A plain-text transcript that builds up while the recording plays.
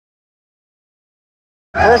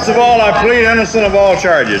First of all, I plead innocent of all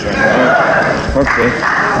charges. Okay. Love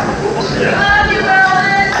you,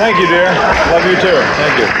 Elvis. Thank you, dear. Love you too.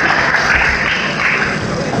 Thank you.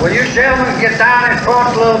 Will you gentlemen get down and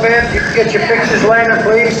talk a little bit? You can get your pictures later,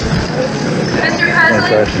 please. Mr.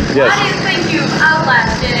 Presley, Yes. why do you think you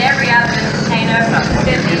outlasted every other entertainer from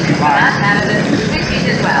the 50s and for that matter the 60s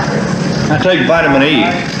as well? I take vitamin E.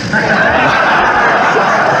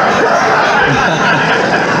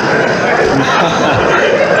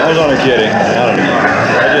 I was only kidding. I don't know.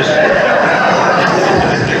 I just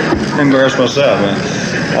embarrassed myself, man.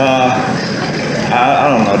 I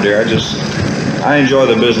don't know, dear. I enjoy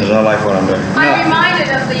the business. I like what I'm doing. I'm reminded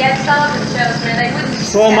of the Ed Sullivan shows where they wouldn't...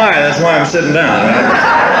 So am I. That's why I'm sitting down.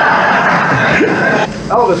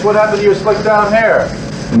 Elvis, what happened to your slick down hair?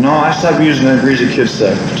 No, I stopped using that greasy kid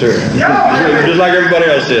stuff, too. Just like everybody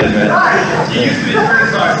else did, man. You used to be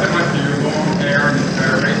criticized so much for your long hair and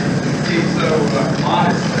so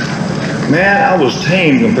modest. Man, I was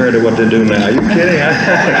tame compared to what they do now. Are you kidding?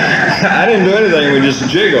 I didn't do anything. We just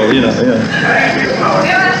jiggle, you know. Give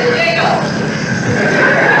us a jiggle.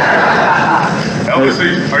 Elvis,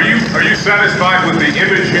 are you satisfied with the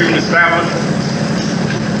image you've established?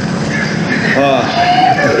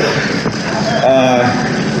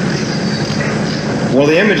 Well,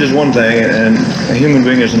 the image is one thing, and a human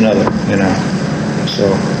being is another, you know. So.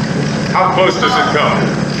 How close does it come?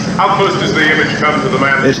 How close does the image come to the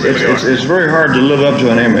man that you really are? It's very hard to live up to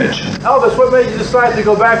an image. Elvis, what made you decide to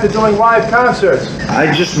go back to doing live concerts?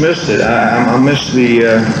 I just missed it. I missed the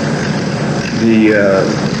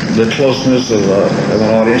closeness of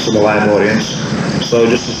an audience, of a live audience. So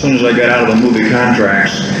just as soon as I got out of the movie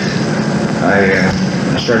contracts,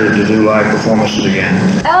 I started to do live performances again.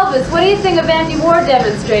 Elvis, what do you think of anti-war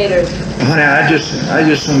demonstrators? Honey, I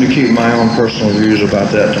just seem to keep my own personal views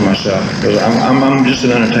about that to myself, because I'm just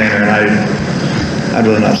an entertainer, and I'd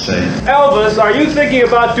rather not say. Elvis, are you thinking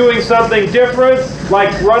about doing something different,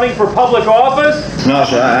 like running for public office? No,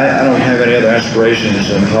 sir, I don't have any other aspirations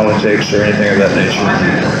in politics or anything of that nature.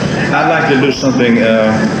 I'd like to do something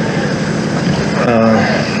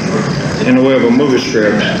in the way of a movie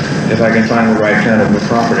script, if I can find the right kind of a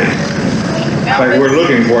property. In fact, we're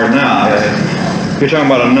looking for it now. You're talking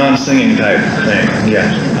about a non-singing type thing.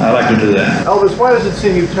 Yes, I'd like to do that. Elvis, why does it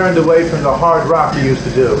seem you've turned away from the hard rock you used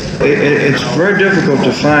to do? It's very difficult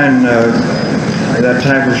to find that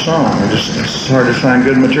type of song. It's hard to find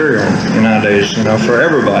good material nowadays, you know, for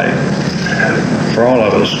everybody, for all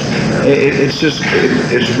of us. It's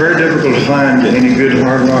very difficult to find any good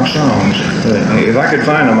hard rock songs. If I could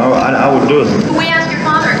find them, I would do them. Can we ask your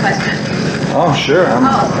father a question? Oh, sure.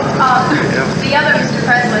 The other Mr.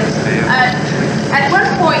 Presley. At what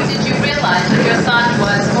point did you realize that your son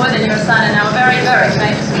was more than your son and now a very, very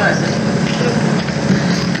famous person?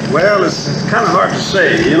 Well, it's kind of hard to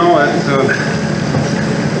say. You know, it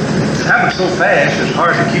happened so fast, it's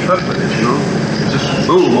hard to keep up with it, you know. It just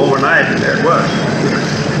boom, overnight, and there it was.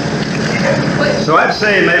 So I'd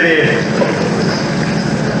say maybe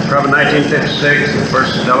probably 1956, the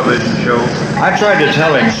first television show. I tried to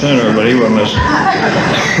tell him sooner, but he wouldn't listen.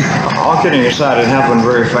 All kidding aside, it happened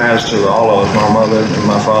very fast to all of us, my mother and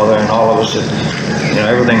my father and all of us.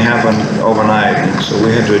 Everything happened overnight, and so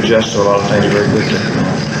we had to adjust to a lot of things very quickly.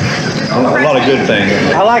 A lot of good things.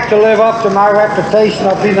 I like to live up to my reputation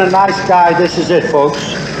of being a nice guy. This is it, folks.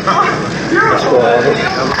 Let's go, Albert.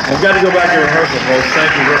 I've got to go back to rehearsal, folks.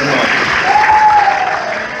 Thank you very much.